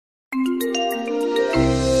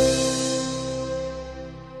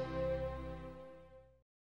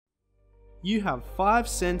You have 5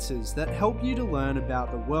 senses that help you to learn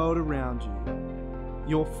about the world around you.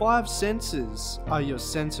 Your 5 senses are your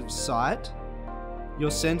sense of sight, your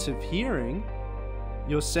sense of hearing,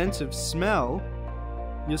 your sense of smell,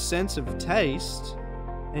 your sense of taste,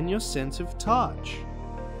 and your sense of touch.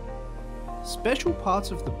 Special parts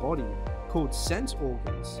of the body, called sense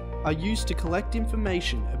organs, are used to collect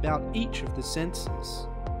information about each of the senses.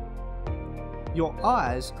 Your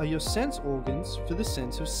eyes are your sense organs for the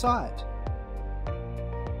sense of sight.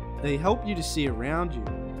 They help you to see around you.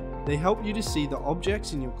 They help you to see the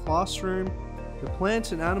objects in your classroom, the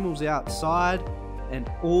plants and animals outside, and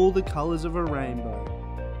all the colours of a rainbow.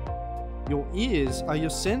 Your ears are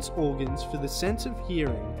your sense organs for the sense of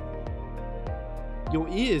hearing. Your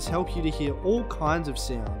ears help you to hear all kinds of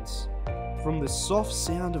sounds, from the soft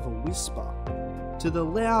sound of a whisper to the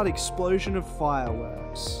loud explosion of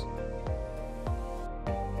fireworks.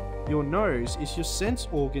 Your nose is your sense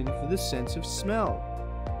organ for the sense of smell.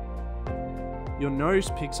 Your nose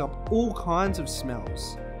picks up all kinds of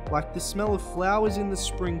smells, like the smell of flowers in the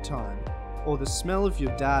springtime, or the smell of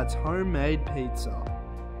your dad's homemade pizza.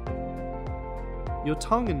 Your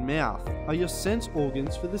tongue and mouth are your sense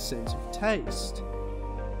organs for the sense of taste.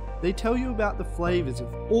 They tell you about the flavours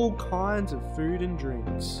of all kinds of food and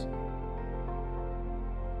drinks.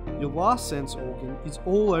 Your last sense organ is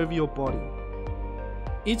all over your body.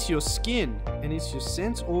 It's your skin, and it's your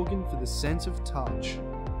sense organ for the sense of touch.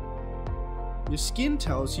 Your skin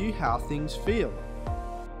tells you how things feel,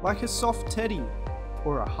 like a soft teddy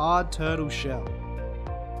or a hard turtle shell.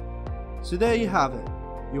 So there you have it,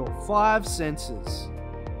 your 5 senses.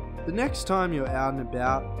 The next time you're out and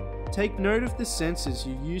about, take note of the senses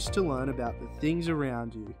you use to learn about the things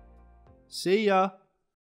around you. See ya!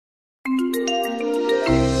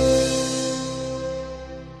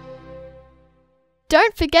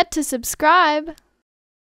 Don't forget to subscribe!